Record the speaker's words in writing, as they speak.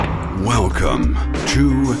Welcome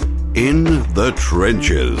to In the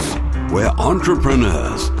Trenches, where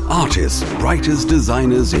entrepreneurs, artists, writers,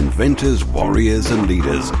 designers, inventors, warriors, and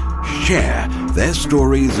leaders share their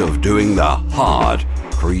stories of doing the hard,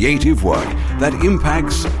 creative work that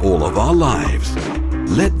impacts all of our lives.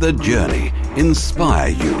 Let the journey inspire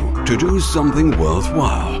you to do something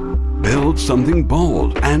worthwhile, build something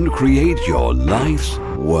bold, and create your life's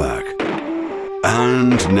work.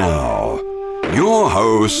 And now, your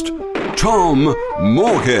host, Tom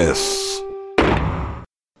Morkis.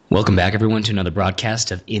 Welcome back, everyone, to another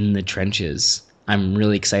broadcast of In the Trenches. I'm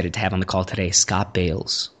really excited to have on the call today Scott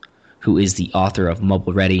Bales, who is the author of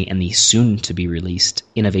Mobile Ready and the soon-to-be-released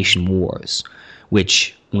Innovation Wars,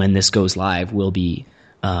 which, when this goes live, will be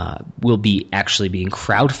actually being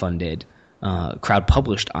crowdfunded,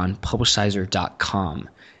 crowd-published on Publishizer.com.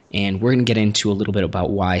 And we're going to get into a little bit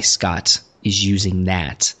about why Scott is using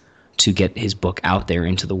that to get his book out there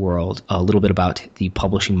into the world, a little bit about the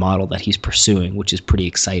publishing model that he's pursuing, which is pretty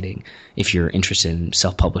exciting if you're interested in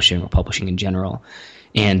self-publishing or publishing in general.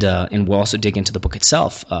 And we'll also dig into the book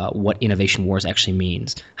itself, what Innovation Wars actually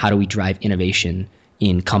means. How do we drive innovation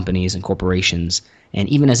in companies and corporations, and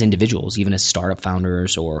even as individuals, even as startup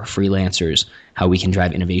founders or freelancers, how we can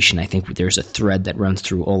drive innovation. I think there's a thread that runs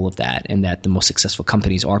through all of that, and that the most successful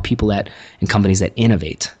companies are people and companies that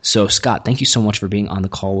innovate. So, Scott, thank you so much for being on the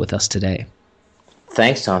call with us today.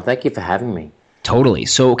 Thanks, Tom. Thank you for having me. Totally.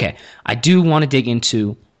 So, okay, I do want to dig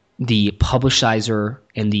into the Publishizer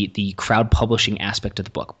and the crowd publishing aspect of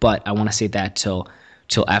the book, but I want to save that till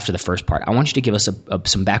after the first part. I want you to give us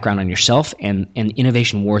some background on yourself and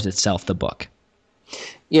Innovation Wars itself, the book.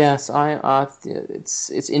 Yes, it's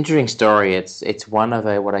an interesting story. It's one of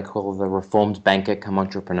what I call the reformed banker come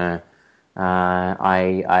entrepreneur.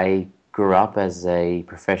 I grew up as a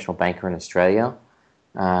professional banker in Australia,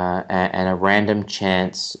 and a random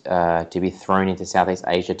chance to be thrown into Southeast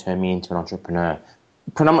Asia turned me into an entrepreneur,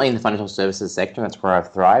 predominantly in the financial services sector. That's where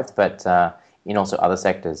I've thrived, but in also other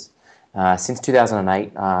sectors. Since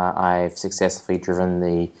 2008, I've successfully driven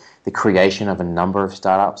the creation of a number of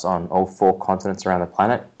startups on all 4 continents around the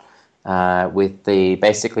planet, with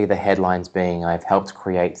basically the headlines being I've helped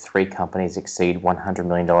create 3 companies exceed $100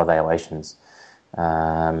 million valuations,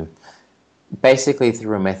 basically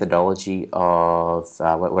through a methodology of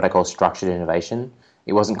what I call structured innovation.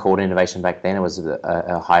 It wasn't called innovation back then. It was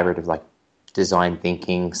a hybrid of like design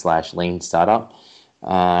thinking / lean startup.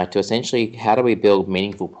 To essentially, how do we build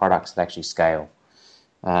meaningful products that actually scale?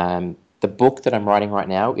 The book that I'm writing right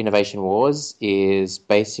now, Innovation Wars, is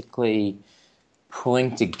basically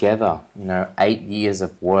pulling together, 8 years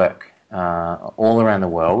of work all around the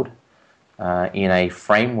world in a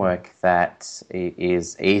framework that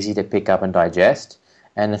is easy to pick up and digest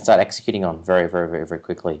and start executing on very, very, very, very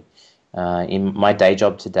quickly. In my day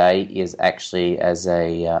job today is actually as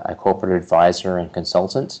a corporate advisor and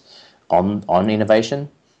consultant on innovation,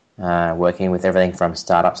 working with everything from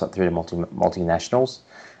startups up through to multinationals.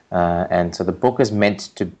 And so the book is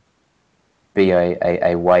meant to be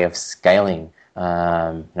a way of scaling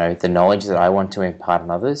the knowledge that I want to impart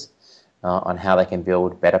on others on how they can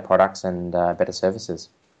build better products and better services.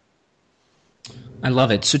 I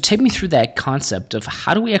love it. So take me through that concept of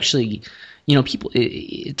how do we actually, people,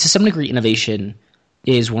 to some degree, innovation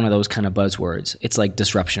is one of those kind of buzzwords. It's like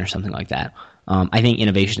disruption or something like that. I think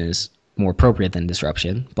innovation is more appropriate than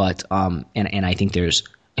disruption, but and I think there's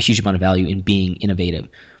a huge amount of value in being innovative.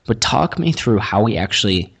 But talk me through how we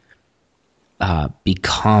actually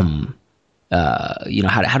become,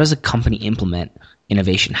 how does a company implement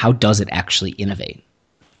innovation? How does it actually innovate?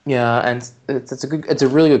 Yeah, and it's a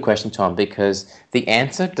really good question, Tom, because the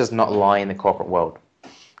answer does not lie in the corporate world.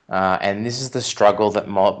 And this is the struggle that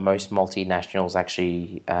most multinationals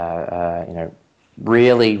actually,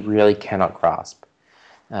 really, really cannot grasp.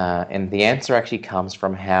 And the answer actually comes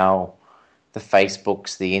from how the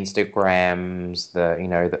Facebooks, the Instagrams, the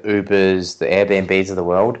Ubers, the Airbnbs of the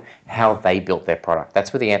world, how they built their product.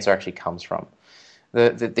 That's where the answer actually comes from.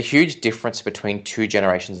 The huge difference between 2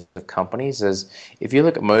 generations of companies is if you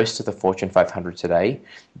look at most of the Fortune 500 today,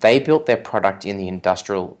 they built their product in the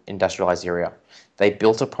industrialized area. They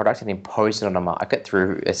built a product and imposed it on a market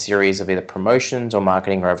through a series of either promotions or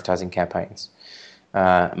marketing or advertising campaigns.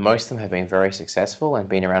 Most of them have been very successful and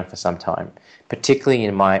been around for some time. Particularly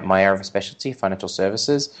in my area of specialty, financial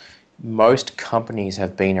services, most companies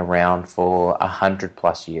have been around for 100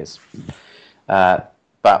 plus years.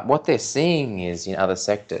 But what they're seeing is in other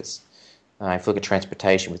sectors, if you look at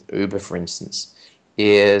transportation with Uber, for instance,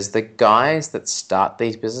 is the guys that start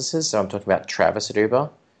these businesses, so I'm talking about Travis at Uber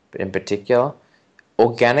in particular,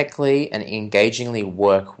 organically and engagingly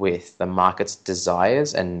work with the market's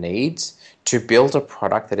desires and needs to build a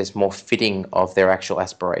product that is more fitting of their actual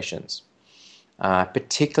aspirations,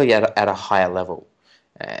 particularly at a higher level.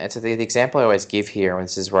 And so the example I always give here, and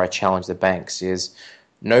this is where I challenge the banks, is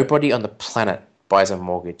nobody on the planet buys a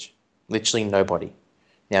mortgage. Literally nobody.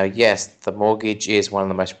 Now, yes, the mortgage is one of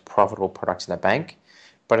the most profitable products in a bank,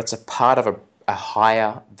 but it's a part of a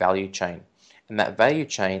higher value chain. And that value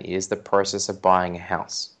chain is the process of buying a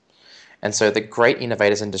house. And so the great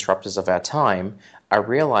innovators and disruptors of our time are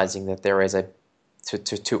realizing that there is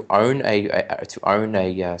to own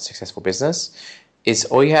a successful business is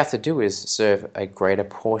all you have to do is serve a greater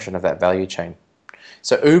portion of that value chain.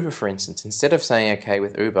 So Uber, for instance, instead of saying, okay,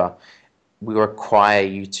 with Uber, we require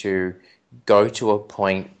you to go to a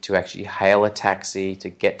point to actually hail a taxi, to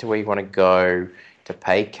get to where you want to go, to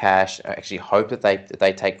pay cash, actually hope that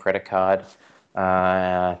they take credit card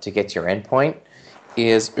to get to your endpoint,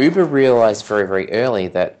 is Uber realized very, very early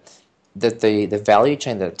that the value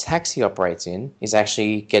chain that a taxi operates in is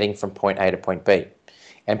actually getting from point A to point B.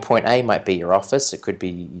 And point A might be your office, it could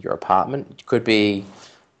be your apartment, it could be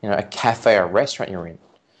a cafe or a restaurant you're in.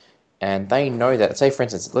 And they know that, say for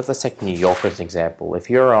instance, let's take New York as an example. If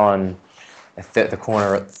you're on the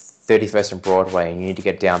corner at 31st and Broadway and you need to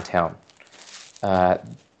get downtown,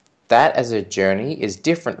 that as a journey is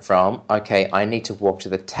different from, okay, I need to walk to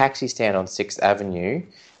the taxi stand on 6th Avenue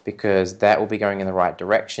because that will be going in the right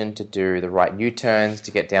direction to do the right U-turns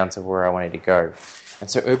to get down to where I wanted to go. And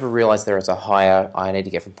so Uber realized there is a higher, I need to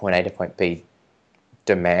get from point A to point B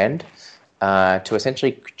demand to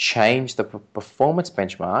essentially change the performance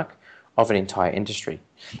benchmark of an entire industry.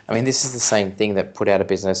 I mean, this is the same thing that put out of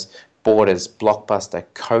business Borders, Blockbuster,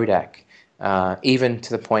 Kodak, even to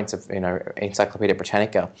the points of Encyclopedia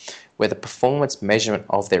Britannica, where the performance measurement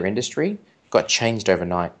of their industry got changed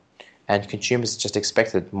overnight, and consumers just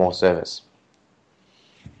expected more service.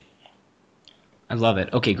 I love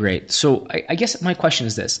it. Okay, great. So I guess my question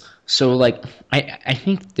is this. So I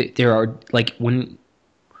think that there are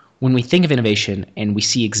when we think of innovation and we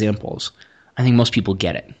see examples, I think most people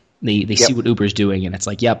get it. They see what Uber's doing and it's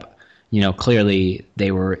like, yep, clearly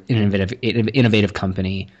they were an innovative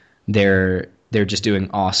company. They're just doing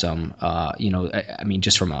awesome. I mean,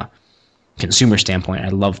 just from a consumer standpoint, I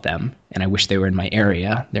love them and I wish they were in my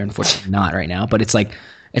area. They're unfortunately not right now, but it's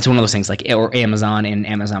one of those things or Amazon and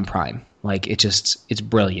Amazon Prime. It's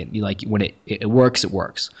brilliant. When it works, it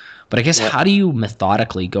works. But I guess how do you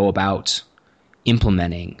methodically go about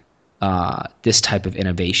implementing this type of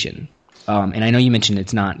innovation? And I know you mentioned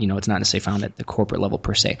it's not necessarily found at the corporate level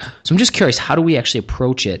per se. So I'm just curious, how do we actually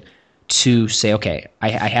approach it to say, okay, I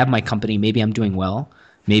have my company, maybe I'm doing well,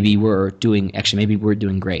 maybe we're doing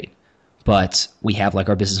great, but we have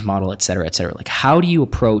our business model, et cetera, et cetera. How do you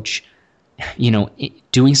approach,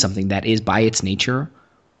 doing something that is by its nature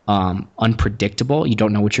unpredictable? You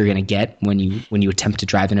don't know what you're going to get when you attempt to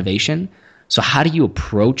drive innovation. So how do you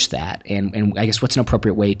approach that? And I guess what's an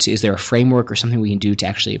appropriate way to? Is there a framework or something we can do to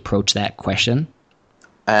actually approach that question?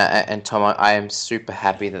 And Tom, I am super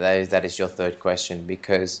happy that is your third question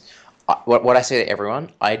because what I say to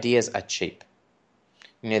everyone, ideas are cheap.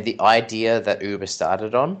 The idea that Uber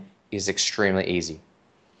started on is extremely easy.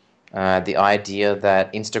 The idea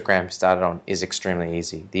that Instagram started on is extremely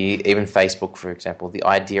easy. Even Facebook, for example, the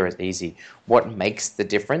idea is easy. What makes the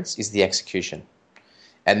difference is the execution,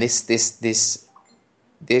 and this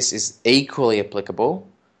is equally applicable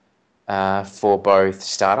for both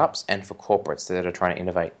startups and for corporates that are trying to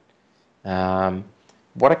innovate.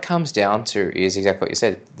 What it comes down to is exactly what you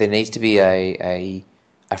said. There needs to be a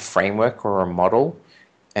framework or a model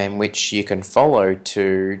in which you can follow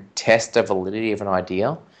to test the validity of an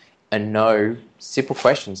idea and know simple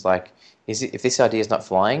questions like, if this idea is not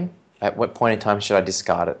flying, at what point in time should I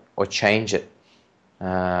discard it or change it?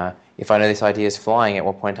 If I know this idea is flying, at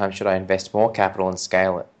what point in time should I invest more capital and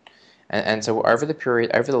scale it? And so over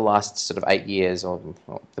the last sort of 8 years, or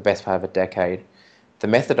the best part of a decade, the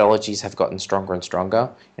methodologies have gotten stronger and stronger.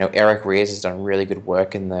 Eric Ries has done really good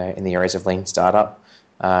work in the areas of lean startup.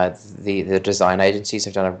 The design agencies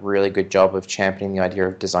have done a really good job of championing the idea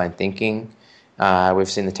of design thinking. We've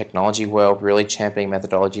seen the technology world really championing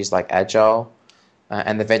methodologies like Agile.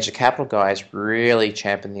 And the venture capital guys really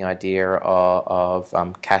champion the idea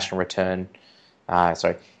of cash and return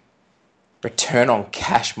on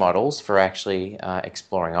cash models for actually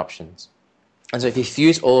exploring options. And so if you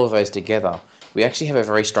fuse all of those together, we actually have a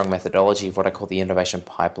very strong methodology of what I call the innovation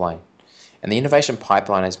pipeline. And the innovation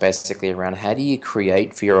pipeline is basically around how do you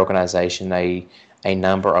create for your organization a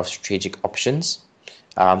number of strategic options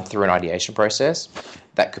through an ideation process.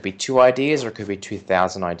 That could be 2 ideas or it could be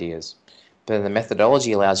 2,000 ideas. But the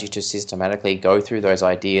methodology allows you to systematically go through those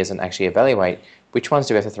ideas and actually evaluate which ones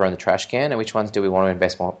do we have to throw in the trash can and which ones do we want to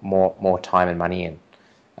invest more time and money in.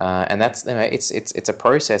 And that's, it's a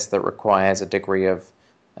process that requires a degree of,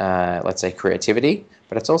 let's say, creativity,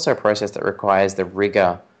 but it's also a process that requires the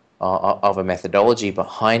rigor of a methodology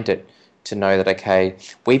behind it to know that, okay,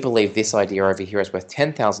 we believe this idea over here is worth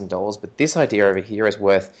 $10,000, but this idea over here is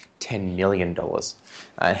worth $10 million.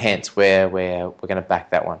 Hence, we're going to back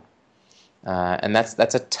that one. And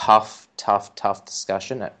that's a tough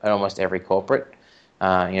discussion at almost every corporate.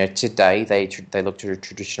 Today they look to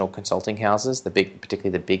traditional consulting houses, particularly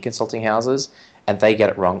the big consulting houses, and they get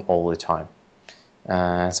it wrong all the time.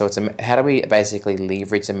 So it's how do we basically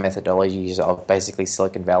leverage the methodologies of basically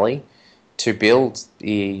Silicon Valley to build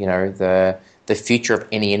the future of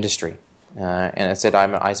any industry? And I said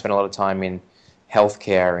I spent a lot of time in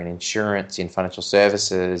healthcare, in insurance, in financial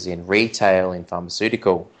services, in retail, in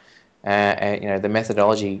pharmaceutical. The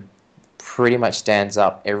methodology pretty much stands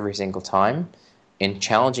up every single time in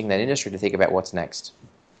challenging that industry to think about what's next.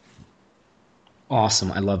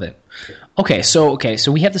 Awesome. I love it. Okay. So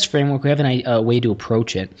we have this framework. We have a way to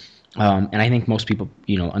approach it. And I think most people,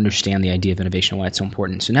 understand the idea of innovation, why it's so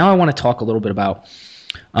important. So now I want to talk a little bit about,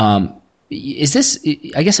 is this,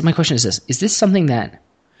 I guess my question is this, is this something that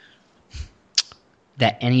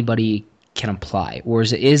anybody can apply, or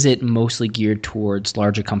is it mostly geared towards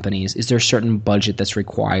larger companies? Is there a certain budget that's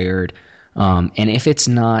required? And if it's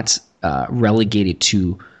not relegated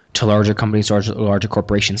to larger companies or larger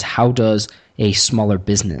corporations, how does a smaller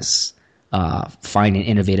business find an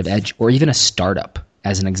innovative edge, or even a startup,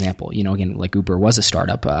 as an example? Again, like Uber was a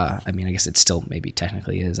startup. I guess it still maybe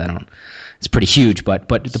technically is. It's pretty huge, but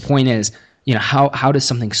the point is, how does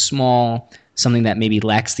something small, something that maybe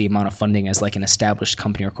lacks the amount of funding as like an established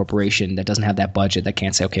company or corporation that doesn't have that budget, that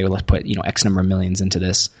can't say, okay, well, let's put X number of millions into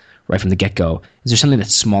this right from the get-go. Is there something that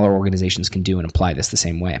smaller organizations can do and apply this the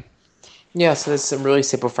same way? Yeah, so there's some really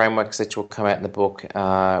simple frameworks that will come out in the book,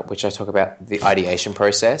 which I talk about the ideation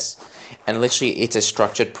process. And literally, it's a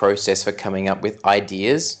structured process for coming up with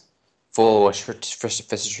ideas for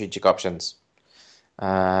strategic options.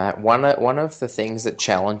 One of the things that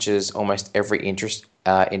challenges almost every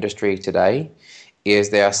industry today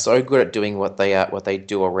is they are so good at doing what they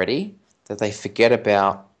do already that they forget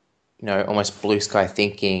about almost blue sky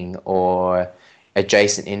thinking or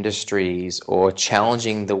adjacent industries or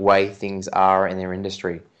challenging the way things are in their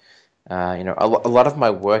industry. A lot of my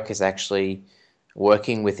work is actually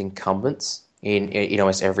working with incumbents in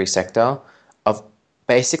almost every sector, of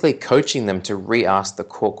basically coaching them to re-ask the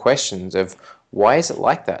core questions of why is it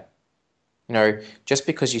like that? Just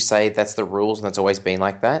because you say that's the rules and that's always been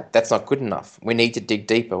like that, that's not good enough. We need to dig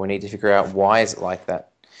deeper. We need to figure out why is it like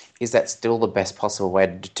that? Is that still the best possible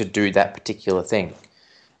way to do that particular thing?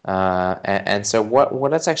 And so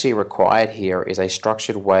what's actually required here is a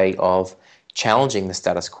structured way of challenging the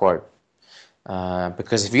status quo.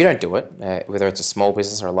 Because if you don't do it, whether it's a small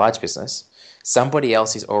business or a large business, somebody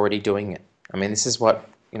else is already doing it. This is what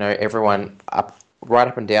everyone right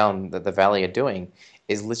up and down the valley are doing,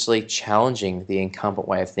 is literally challenging the incumbent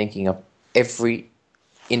way of thinking of every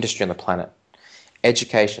industry on the planet.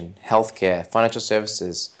 Education, healthcare, financial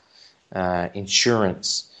services,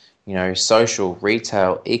 insurance, social,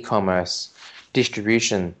 retail, e-commerce,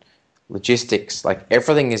 distribution, logistics, like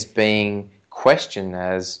everything is being questioned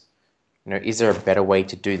as, is there a better way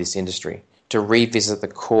to do this industry? To revisit the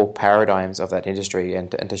core paradigms of that industry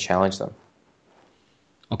and to challenge them.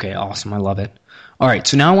 Okay, awesome. I love it. All right,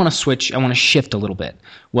 so now I want to shift a little bit.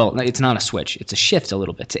 Well, it's not a switch. It's a shift a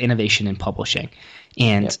little bit to innovation in publishing,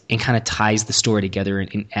 and kind of ties the story together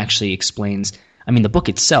and actually explains. The book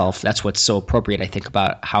itself, that's what's so appropriate, I think,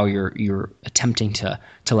 about how you're attempting to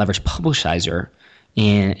leverage Publishizer.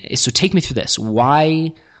 And so take me through this.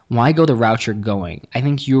 Why go the route you're going? I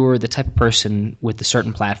think you're the type of person with a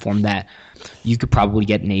certain platform that you could probably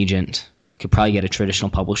get an agent, could probably get a traditional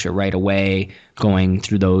publisher right away, going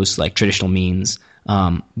through those like traditional means.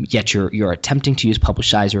 Yet you're attempting to use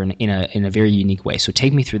Publishizer in a very unique way. So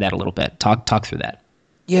take me through that a little bit. Talk through that.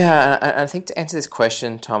 Yeah, I think to answer this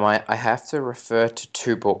question, Tom, I have to refer to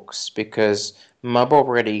two books because Mobile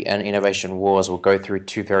Ready and Innovation Wars will go through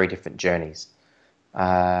two very different journeys.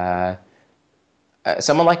 Someone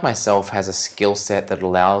like myself has a skill set that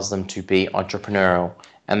allows them to be entrepreneurial,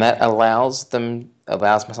 and that allows someone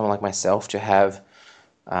like myself to have,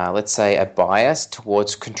 let's say, a bias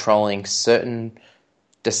towards controlling certain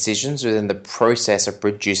decisions within the process of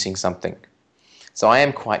producing something. So I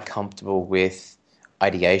am quite comfortable with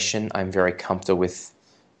ideation. I'm very comfortable with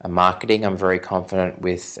marketing. I'm very confident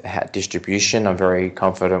with distribution. I'm very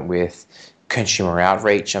confident with consumer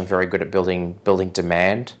outreach. I'm very good at building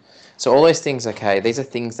demand. So all those things, okay, these are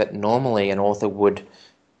things that normally an author would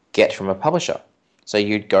get from a publisher. So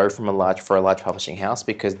you'd go from a large publishing house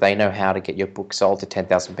because they know how to get your book sold to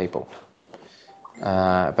 10,000 people.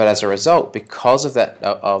 But as a result, because of that,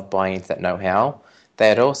 of buying into that know-how,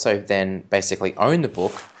 they'd also then basically own the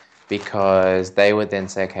book, because they would then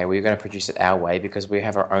say, okay, we're going to produce it our way because we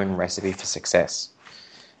have our own recipe for success.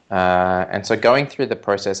 And so going through the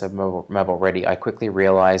process of Mobile Ready, I quickly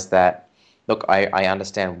realized that, look, I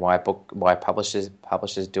understand why publishers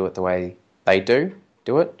do it the way they do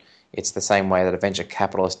it. It's the same way that a venture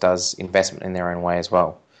capitalist does investment in their own way as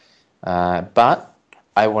well. But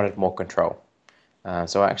I wanted more control.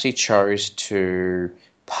 So I actually chose to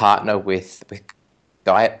partner with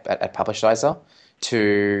Guy at Publishizer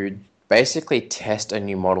to basically test a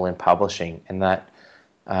new model in publishing, and that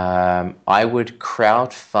I would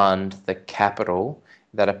crowdfund the capital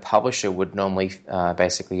that a publisher would normally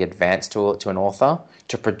basically advance to an author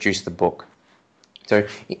to produce the book. So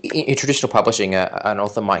in traditional publishing, an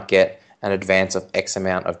author might get an advance of X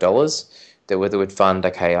amount of dollars that would fund,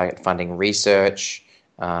 okay, I get funding research,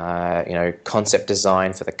 concept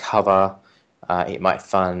design for the cover. It might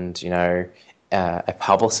fund, a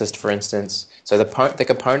publicist, for instance. So the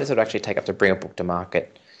components that would actually take up to bring a book to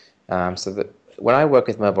market. So that when I work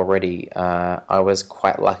with Mobile Ready, I was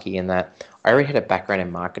quite lucky in that I already had a background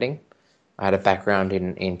in marketing. I had a background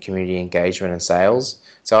in community engagement and sales.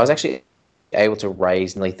 So I was actually able to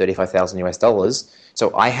raise nearly $35,000.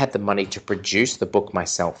 So I had the money to produce the book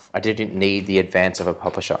myself. I didn't need the advance of a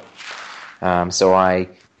publisher. So I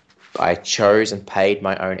chose and paid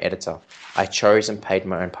my own editor. I chose and paid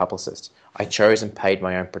my own publicist. I chose and paid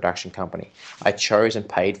my own production company. I chose and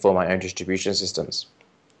paid for my own distribution systems.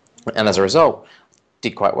 And as a result,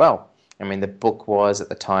 did quite well. I mean, the book was at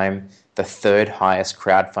the time the third highest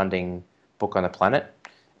crowdfunding book on the planet.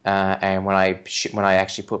 And when I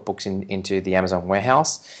actually put books into the Amazon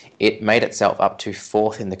warehouse, it made itself up to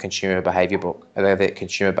fourth in the consumer behavior book, the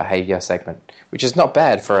consumer behavior segment, which is not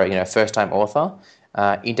bad for a first-time author,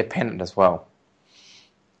 independent as well.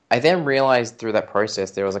 I then realized through that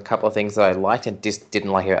process there was a couple of things that I liked and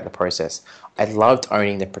didn't like about the process. I loved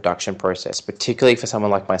owning the production process, particularly for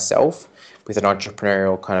someone like myself with an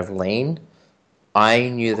entrepreneurial kind of lean. I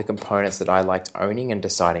knew the components that I liked owning and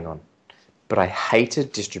deciding on, but I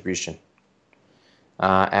hated distribution.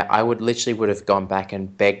 I would have gone back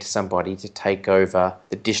and begged somebody to take over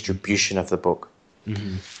the distribution of the book.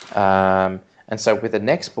 Mm-hmm. And so with the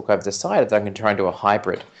next book, I've decided that I'm going to try and do a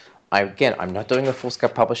hybrid. I'm not doing a full-scale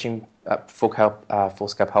publishing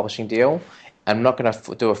deal. I'm not going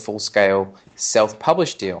to do a full-scale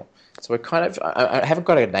self-published deal. So I haven't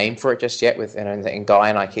got a name for it just yet. And Guy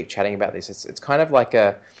and I keep chatting about this. It's kind of like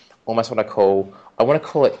almost what I want to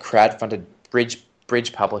call it crowdfunded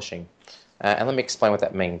bridge publishing. And let me explain what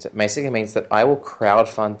that means. It basically means that I will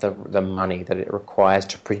crowdfund the money that it requires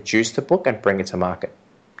to produce the book and bring it to market.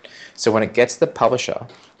 So when it gets to the publisher,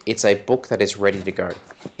 it's a book that is ready to go.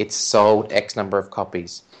 It's sold X number of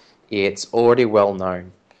copies. It's already well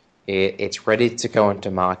known. It's ready to go into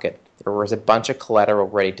market. There is a bunch of collateral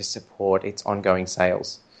ready to support its ongoing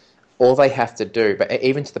sales. All they have to do, but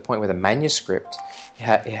even to the point where the manuscript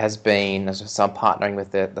has been, so I'm partnering with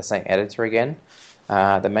the same editor again,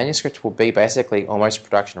 the manuscript will be basically almost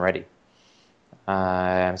production ready.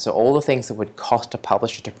 So all the things that would cost a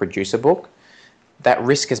publisher to produce a book, that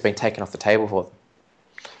risk has been taken off the table for them.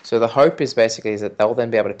 So the hope is that they'll then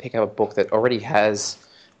be able to pick up a book that already has,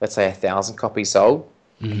 let's say, 1,000 copies sold.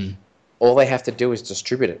 Mm-hmm. All they have to do is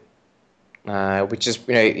distribute it, which is,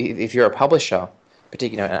 if you're a publisher,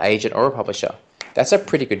 particularly an agent or a publisher, that's a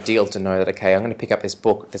pretty good deal to know that, okay, I'm going to pick up this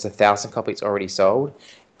book, there's 1,000 copies already sold,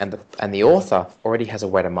 and the author already has a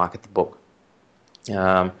way to market the book.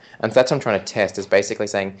 And so that's what I'm trying to test, is basically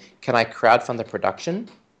saying, can I crowdfund the production,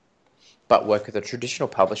 but work with a traditional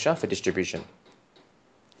publisher for distribution?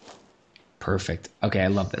 Perfect. Okay, I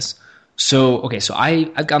love this. So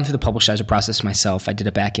I've gone through the Publishizer process myself. I did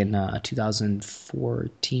it back in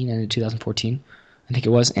 2014 and 2014, I think it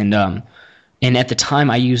was. And at the time,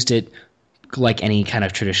 I used it like any kind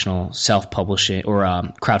of traditional self-publishing or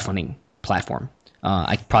crowdfunding platform.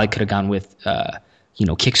 I probably could have gone with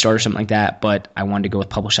Kickstarter or something like that, but I wanted to go with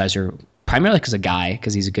Publishizer primarily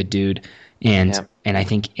because he's a good dude, and I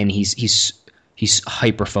think he's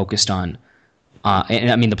hyper focused on. And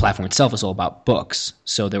I mean, the platform itself is all about books,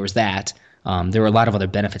 so there was that. There were a lot of other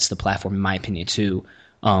benefits to the platform, in my opinion, too.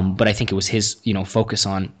 But I think it was his, focus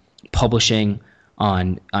on publishing,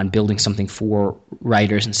 on building something for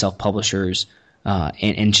writers and self-publishers,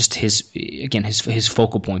 and just his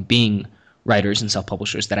focal point being writers and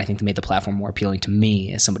self-publishers that I think made the platform more appealing to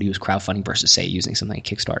me as somebody who's crowdfunding versus, say, using something like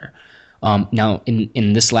Kickstarter. Now,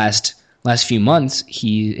 in this last few months,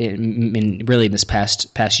 really this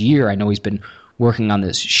past year, I know he's been working on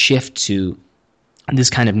this shift to this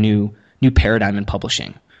kind of new paradigm in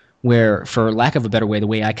publishing, where, for lack of a better way, the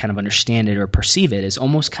way I kind of understand it or perceive it is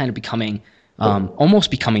almost kind of becoming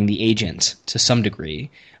the agent to some degree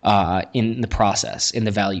in the process, in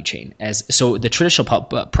the value chain. So the traditional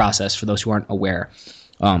process, for those who aren't aware,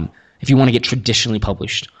 if you want to get traditionally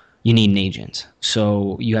published, you need an agent.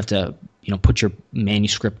 So you have to put your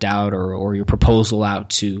manuscript out or your proposal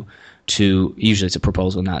out to usually it's a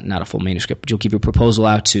proposal, not a full manuscript, but you'll give your proposal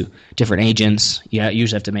out to different agents. You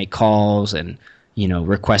usually have to make calls and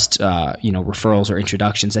request referrals or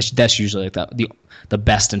introductions. That's usually like the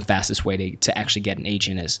best and fastest way to actually get an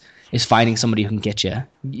agent is finding somebody who can get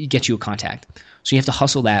you a contact. So you have to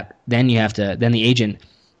hustle that. Then the agent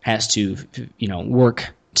has to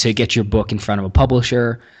work to get your book in front of a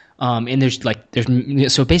publisher. And there's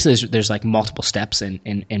like multiple steps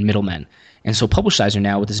and middlemen. And so Publishizer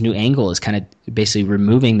now with this new angle is kind of basically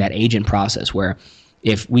removing that agent process, where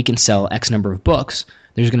if we can sell X number of books,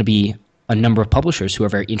 there's going to be a number of publishers who are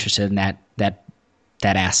very interested in that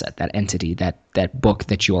asset, that entity, that book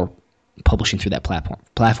that you're publishing through that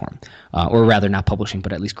platform, or rather not publishing,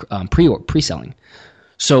 but at least pre-selling.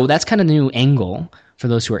 So that's kind of the new angle for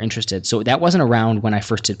those who are interested. So that wasn't around when I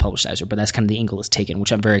first did Publishizer, but that's kind of the angle it's taken,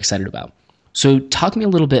 which I'm very excited about. So talk me a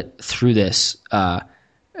little bit through this,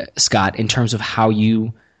 Scott, in terms of how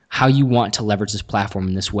you want to leverage this platform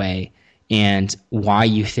in this way, and why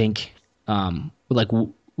you think,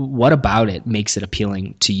 what about it makes it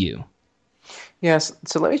appealing to you? Yes,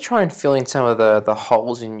 so let me try and fill in some of the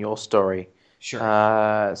holes in your story.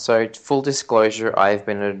 Sure. So full disclosure, I've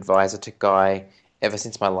been an advisor to Guy ever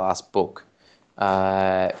since my last book.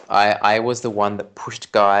 I was the one that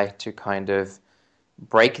pushed Guy to kind of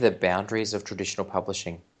break the boundaries of traditional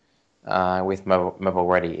publishing with Mobile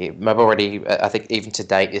Ready. Mobile Ready, I think even to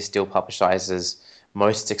date, is still Publishizer's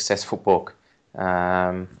most successful book.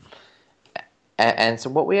 And so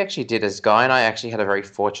what we actually did is Guy and I actually had a very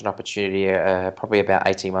fortunate opportunity probably about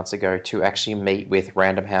 18 months ago to actually meet with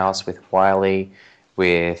Random House, with Wiley,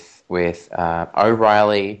 with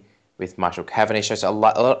O'Reilly, with Marshall Cavendish. So a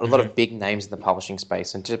lot of big names in the publishing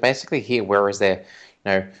space, and to basically hear what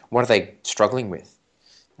are they struggling with.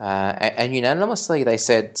 And unanimously they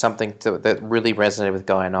said something that really resonated with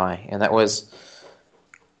Guy and I, and that was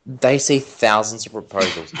they see thousands of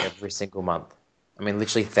proposals every single month. I mean,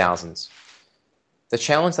 literally thousands. The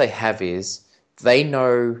challenge they have is they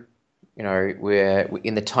know, where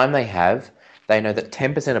in the time they have, they know that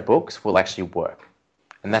 10% of books will actually work.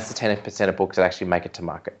 And that's the 10% of books that actually make it to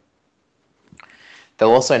market.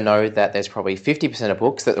 They'll also know that there's probably 50% of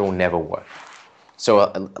books that will never work. So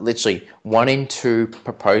literally 1 in 2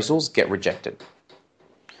 proposals get rejected.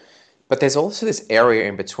 But there's also this area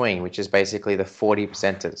in between, which is basically the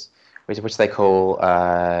 40%ers, which they call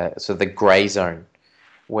sort of the gray zone,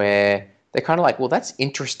 where they're kind of like, well, that's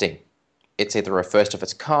interesting. It's either a first of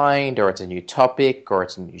its kind, or it's a new topic, or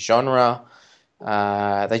it's a new genre.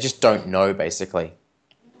 They just don't know, basically.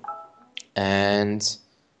 And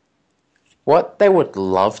what they would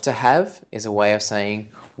love to have is a way of saying,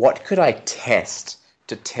 what could I test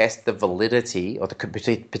to test the validity, or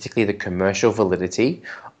particularly the commercial validity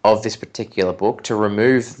of this particular book, to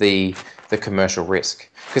remove the commercial risk?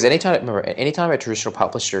 Because anytime a traditional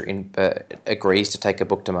publisher agrees to take a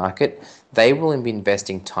book to market, they will be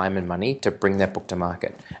investing time and money to bring that book to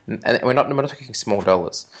market. And we're not talking small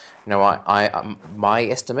dollars. My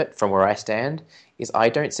estimate from where I stand is I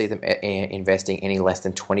don't see them investing any less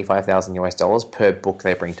than $25,000 per book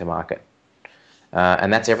they bring to market.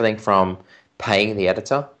 And that's everything from paying the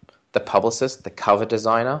editor, the publicist, the cover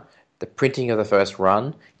designer, the printing of the first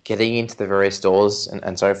run, getting into the various stores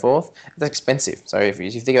and so forth. It's expensive. So if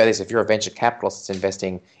you think about this, if you're a venture capitalist that's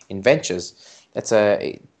investing in ventures,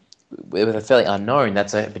 with a fairly unknown,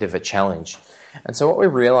 that's a bit of a challenge. And so what we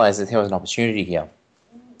realized is there was an opportunity here.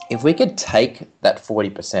 If we could take that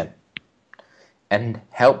 40% and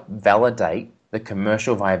help validate the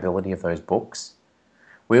commercial viability of those books,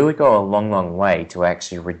 we would go a long, long way to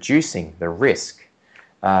actually reducing the risk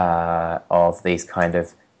of these kind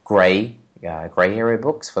of grey area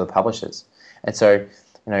books for the publishers. And so,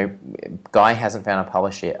 Guy hasn't found an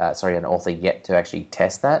author yet to actually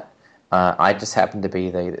test that. I just happen to be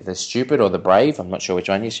the stupid or the brave, I'm not sure which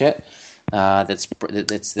one yet, that's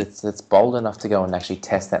bold enough to go and actually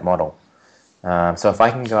test that model. So if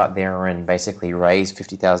I can go out there and basically raise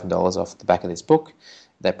 $50,000 off the back of this book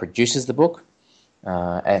that produces the book,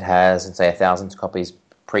 it has, say, 1,000 copies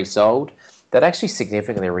pre-sold, that actually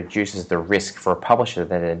significantly reduces the risk for a publisher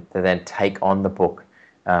to then take on the book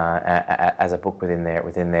as a book within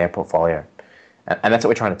their portfolio. And that's what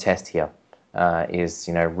we're trying to test here, is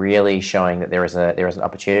really showing that there is an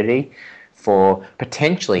opportunity for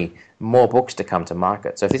potentially more books to come to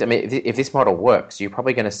market. So if this model works, you're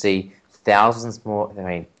probably going to see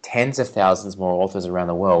tens of thousands more authors around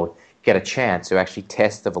the world get a chance to actually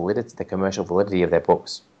test the commercial validity of their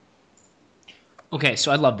books. Okay,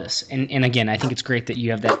 so I love this. And again, I think it's great that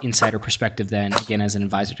you have that insider perspective then, again, as an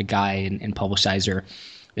advisor to Guy and Publishizer,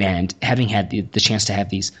 and having had the chance to have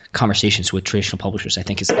these conversations with traditional publishers, I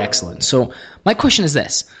think is excellent. So my question is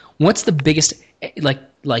this. What's the biggest, like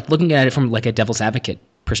looking at it from like a devil's advocate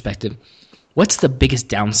perspective, what's the biggest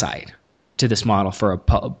downside to this model for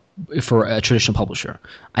a traditional publisher?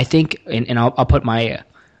 I think, and I'll put my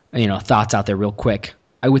thoughts out there real quick.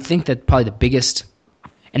 I would think that probably the biggest,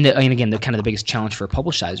 and again, the kind of the biggest challenge for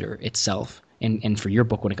Publishizer itself, and for your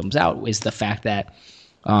book when it comes out, is the fact that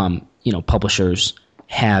publishers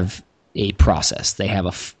have a process. They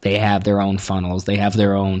have their own funnels. They have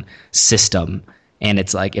their own system. And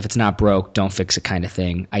it's like, if it's not broke, don't fix it kind of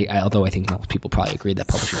thing. Although I think most people probably agree that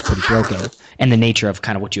publishing is pretty broken. And the nature of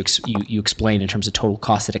kind of what you explained in terms of total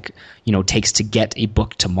cost that it takes to get a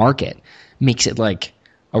book to market makes it like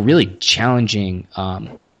a really challenging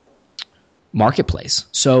marketplace.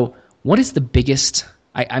 So what is the biggest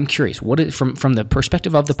 – I'm curious, from the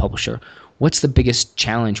perspective of the publisher, what's the biggest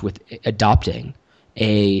challenge with adopting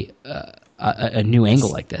a new angle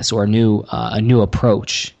like this, or a new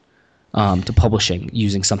approach to publishing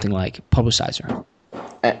using something like Publishizer?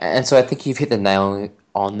 And so I think you've hit the nail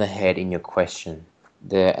on the head in your question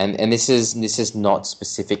there. And this is not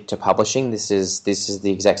specific to publishing. This is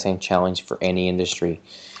the exact same challenge for any industry.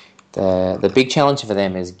 The big challenge for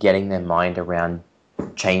them is getting their mind around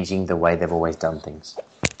changing the way they've always done things.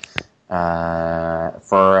 I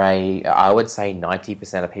would say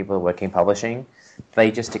 90% of people who work in publishing,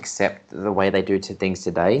 they just accept the way they do things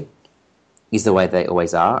today is the way they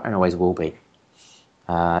always are and always will be.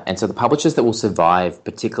 And so the publishers that will survive,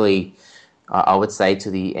 particularly, I would say,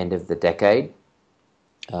 to the end of the decade,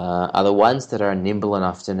 are the ones that are nimble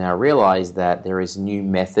enough to now realize that there is new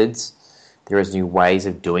methods, there is new ways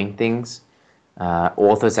of doing things.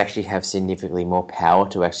 Authors actually have significantly more power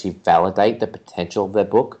to actually validate the potential of their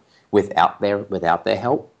book without their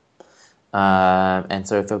help. And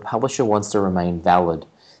so if a publisher wants to remain valid,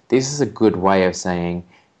 this is a good way of saying,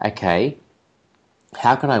 okay,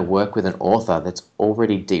 how can I work with an author that's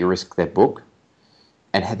already de-risked their book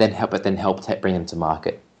and then help bring them to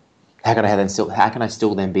market? How can I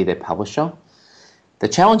still then be their publisher? The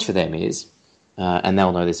challenge for them is, and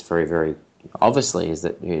they'll know this very, very obviously, is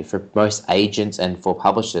that for most agents and for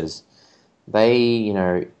publishers, they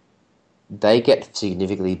get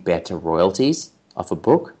significantly better royalties off a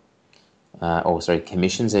book,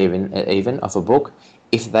 commissions even off a book,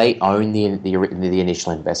 if they own the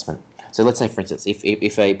initial investment. So let's say, for instance,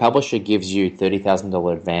 if a publisher gives you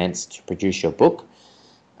 $30,000 advance to produce your book,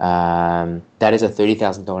 that is a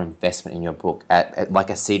 $30,000 investment in your book, at like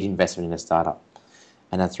a seed investment in a startup,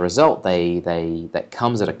 and as a result, that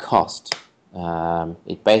comes at a cost.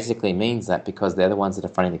 It basically means that because they're the ones that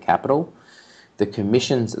are funding the capital, the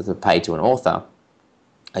commissions that are paid to an author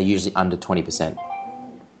are usually under 20%.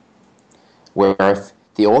 Where if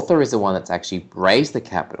the author is the one that's actually raised the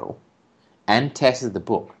capital and tested the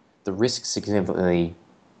book, the risk significantly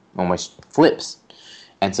almost flips.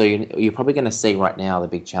 And so you're probably going to see right now the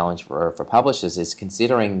big challenge for publishers is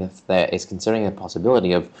considering the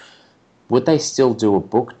possibility of, would they still do a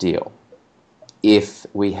book deal if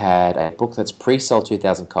we had a book that's pre-sold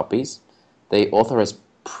 2,000 copies, the author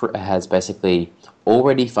has basically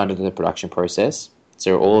already funded the production process,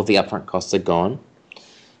 so all of the upfront costs are gone.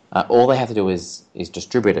 All they have to do is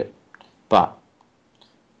distribute it, but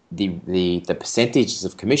the percentages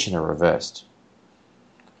of commission are reversed.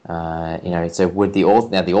 So would the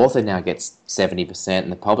author now gets 70%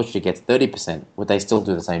 and the publisher gets 30%? Would they still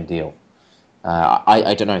do the same deal?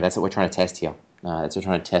 I don't know. That's what we're trying to test here. That's what we're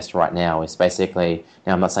trying to test right now. Is basically,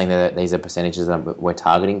 now I'm not saying that these are percentages that we're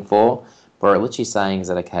targeting for, but what we're literally saying is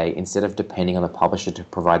that, okay, instead of depending on the publisher to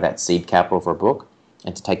provide that seed capital for a book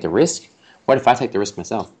and to take the risk, what if I take the risk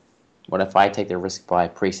myself? What if I take the risk by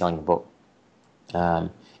pre-selling the book?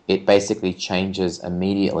 It basically changes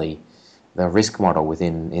immediately the risk model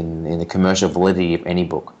in the commercial validity of any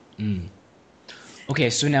book. Mm.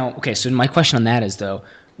 So my question on that is, though,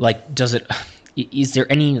 like, is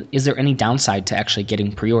there any downside to actually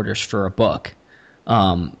getting pre-orders for a book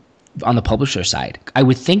on the publisher side? I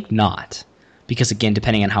would think not, because again,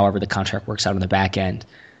 depending on however the contract works out on the back end,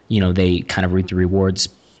 they kind of reap the rewards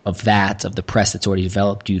of the press that's already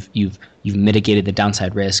developed. You've mitigated the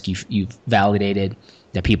downside risk. You've validated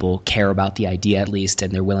that people care about the idea at least,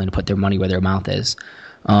 and they're willing to put their money where their mouth is.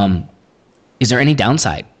 Is there any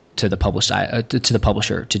downside to the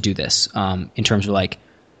publisher to do this in terms of like,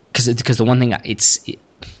 because the one thing the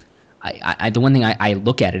one thing I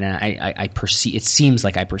look at it and I perceive, it seems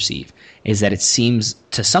like I perceive, is that it seems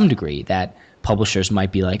to some degree that publishers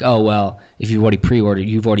might be like, oh well, if you've already pre-ordered,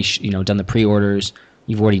 you've already done the pre-orders,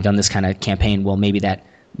 you've already done this kind of campaign. Well, maybe that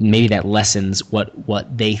lessens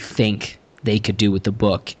what they think they could do with the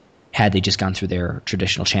book had they just gone through their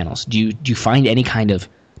traditional channels. Do you find any kind of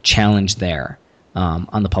challenge there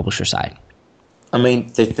on the publisher side? I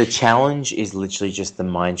mean, the challenge is literally just the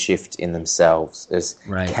mind shift in themselves.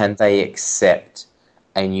 Can they accept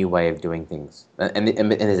a new way of doing things? And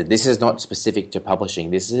this is not specific to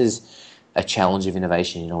publishing. This is a challenge of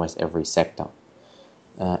innovation in almost every sector.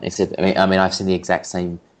 Except, I've seen the exact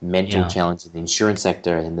same mental challenge in the insurance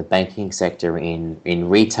sector, in the banking sector, in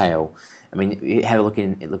retail. I mean, you have a look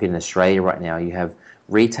in Australia right now. You have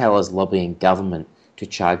retailers lobbying government to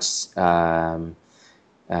charge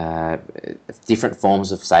different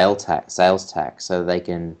forms of sales tax, so they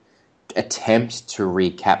can attempt to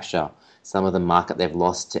recapture some of the market they've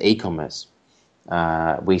lost to e-commerce.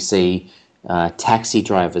 We see taxi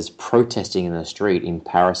drivers protesting in the street in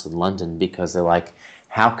Paris and London because they're like,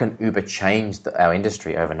 how can Uber change our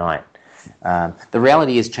industry overnight? The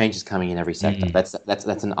reality is change is coming in every sector.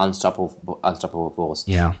 That's an unstoppable force.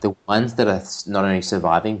 Yeah. The ones that are not only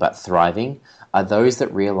surviving but thriving are those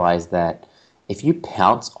that realize that if you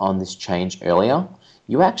pounce on this change earlier,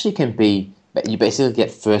 you basically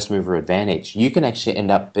get first mover advantage. You can actually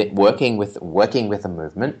end up working with a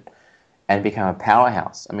movement and become a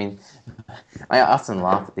powerhouse. I mean, I often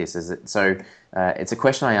laugh at this. It's a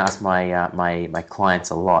question I ask my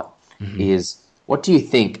clients a lot. Is what do you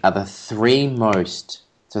think are the three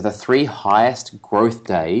highest growth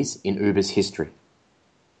days in Uber's history?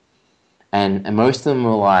 And most of them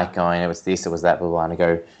were like, oh, it was this, it was that, blah, blah, and I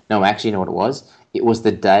go, no, actually, you know what it was? It was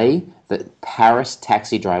the day that Paris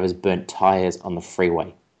taxi drivers burnt tires on the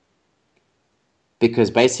freeway.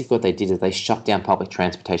 Because basically what they did is they shut down public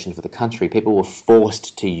transportation for the country. People were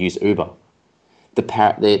forced to use Uber.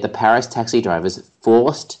 The Paris taxi drivers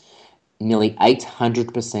forced nearly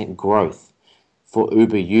 800% growth for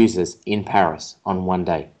Uber users in Paris on one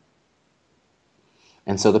day.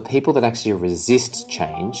 And so the people that actually resist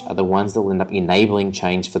change are the ones that will end up enabling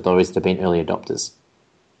change for those that have been early adopters.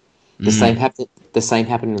 The same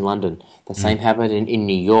happened in London. The same happened in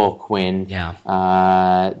New York when was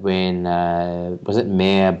it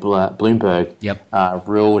Mayor Bloomberg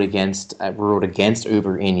ruled against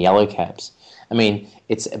Uber in yellow cabs. I mean,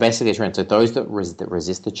 it's basically a trend. So those that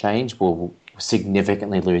resist the change will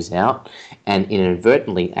significantly lose out and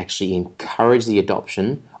inadvertently actually encourage the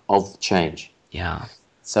adoption of change. Yeah.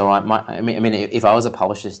 So if I was a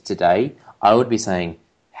publisher today, I would be saying,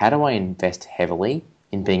 how do I invest heavily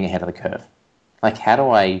in being ahead of the curve? Like, how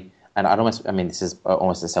do I? And this is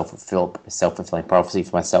almost a self-fulfilling prophecy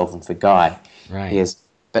for myself and for Guy. Right.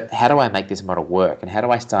 But how do I make this model work? And how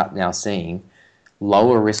do I start now seeing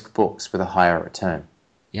lower risk books with a higher return?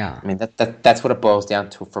 Yeah. I mean, that's what it boils down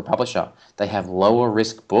to for a publisher. They have lower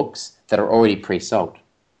risk books that are already pre-sold.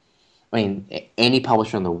 I mean, any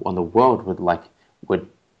publisher on the world would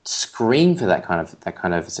scream for that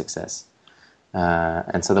kind of success.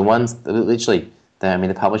 And so the ones that literally,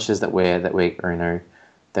 the publishers that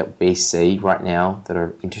we see right now that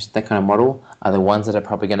are interested in that kind of model are the ones that are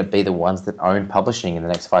probably going to be the ones that own publishing in the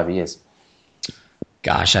next 5 years.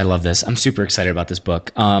 Gosh, I love this. I'm super excited about this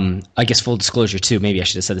book. I guess full disclosure too, maybe I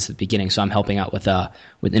should have said this at the beginning. So I'm helping out with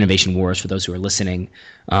Innovation Wars for those who are listening,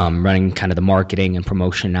 running kind of the marketing and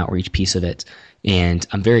promotion and outreach piece of it. And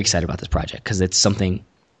I'm very excited about this project because it's something,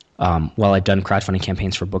 while I've done crowdfunding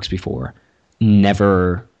campaigns for books before,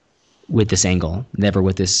 never with this angle, never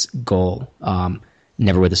with this goal,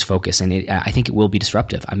 never with this focus. And I think it will be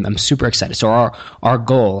disruptive. I'm super excited. So our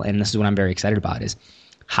goal, and this is what I'm very excited about, is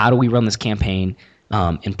how do we run this campaign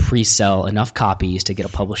and pre-sell enough copies to get a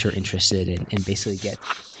publisher interested and basically get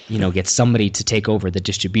somebody to take over the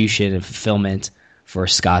distribution and fulfillment for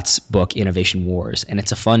Scott's book, Innovation Wars. And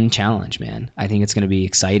it's a fun challenge, man. I think it's going to be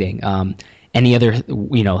exciting. Any other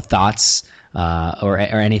thoughts or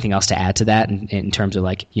anything else to add to that in terms of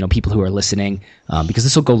people who are listening? Because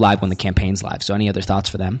this will go live when the campaign's live. So any other thoughts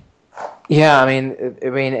for them? Yeah, I mean,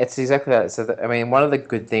 it's exactly that. So, one of the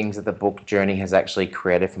good things that the book journey has actually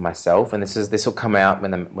created for myself, and this will come out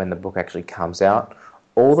when the book actually comes out.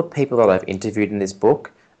 All the people that I've interviewed in this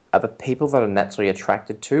book are the people that are naturally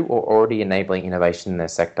attracted to or already enabling innovation in their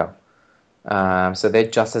sector. So they're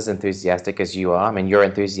just as enthusiastic as you are. I mean, you're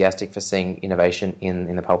enthusiastic for seeing innovation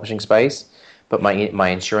in the publishing space, but my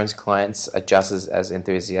insurance clients are just as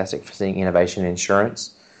enthusiastic for seeing innovation in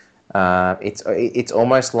insurance. It's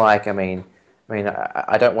almost like, I mean,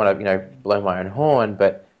 I don't want to blow my own horn,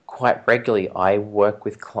 but quite regularly I work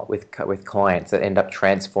with clients that end up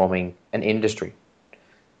transforming an industry.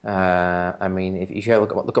 I mean, if you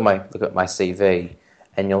look at my CV,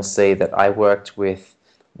 and you'll see that I worked with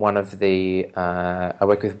I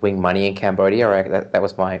worked with Wing Money in Cambodia. Right? That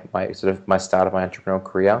was my start of my entrepreneurial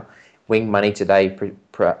career. Wing Money today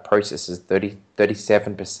processes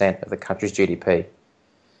 37% of the country's GDP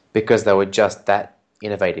because they were just that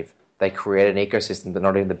innovative. They created an ecosystem that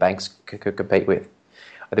not even the banks could compete with.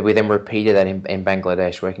 We then repeated that in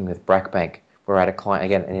Bangladesh, working with BRAC Bank. We're at a client,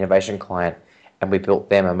 again, an innovation client, and we built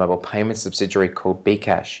them a mobile payment subsidiary called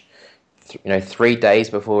bKash. 3 days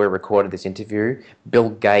before we recorded this interview,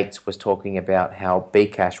 Bill Gates was talking about how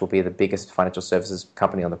bKash will be the biggest financial services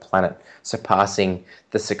company on the planet, surpassing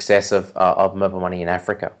the success of mobile money in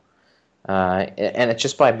Africa. And it's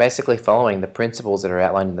just by basically following the principles that are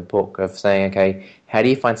outlined in the book of saying, okay, how do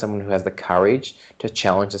you find someone who has the courage to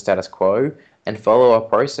challenge the status quo and follow a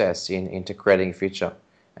process into creating a future?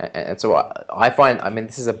 And so I find,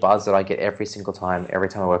 this is a buzz that I get every time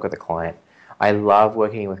I work with a client. I love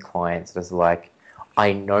working with clients that's like,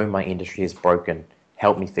 I know my industry is broken.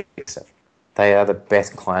 Help me fix it. They are the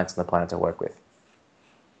best clients on the planet to work with.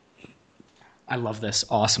 I love this.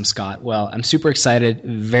 Awesome, Scott. Well, I'm super excited.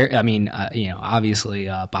 Obviously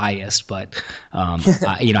biased, but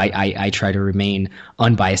I try to remain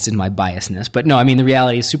unbiased in my biasness. But no, the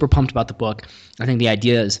reality is super pumped about the book. I think the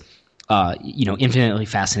idea is, infinitely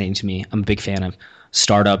fascinating to me. I'm a big fan of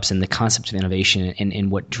startups and the concept of innovation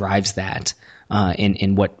and what drives that,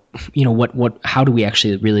 and how do we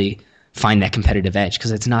actually really find that competitive edge?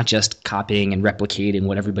 Because it's not just copying and replicating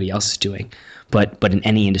what everybody else is doing, but in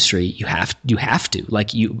any industry you have to,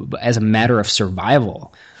 as a matter of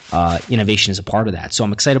survival, innovation is a part of that. So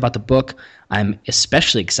I'm excited about the book. I'm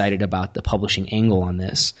especially excited about the publishing angle on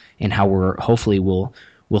this and how we'll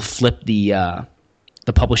flip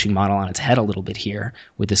the publishing model on its head a little bit here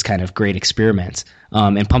with this kind of great experiment,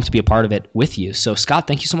 and pumped to be a part of it with you. So Scott,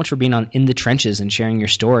 thank you so much for being on In the Trenches and sharing your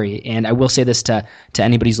story. And I will say this to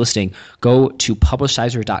anybody who's listening, go to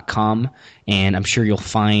publishizer.com and I'm sure you'll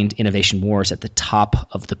find Innovation Wars at the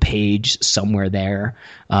top of the page somewhere there.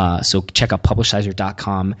 So check out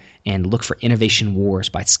publishizer.com and look for Innovation Wars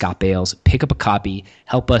by Scott Bales. Pick up a copy,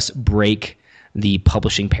 help us break the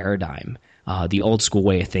publishing paradigm, the old school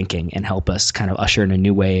way of thinking, and help us kind of usher in a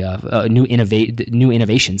new way of new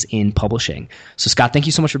innovations in publishing. So Scott, thank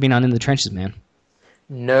you so much for being on In the Trenches, man.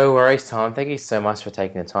 No worries, Tom. Thank you so much for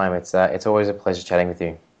taking the time. It's always a pleasure chatting with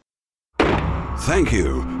you. Thank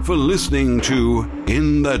you for listening to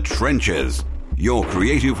In the Trenches. Your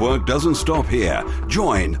creative work doesn't stop here.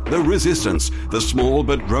 Join the Resistance, the small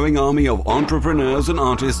but growing army of entrepreneurs and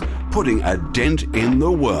artists putting a dent in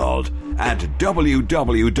the world at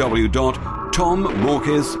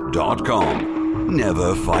www.tommorkes.com.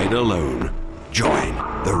 Never fight alone. Join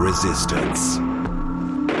the Resistance.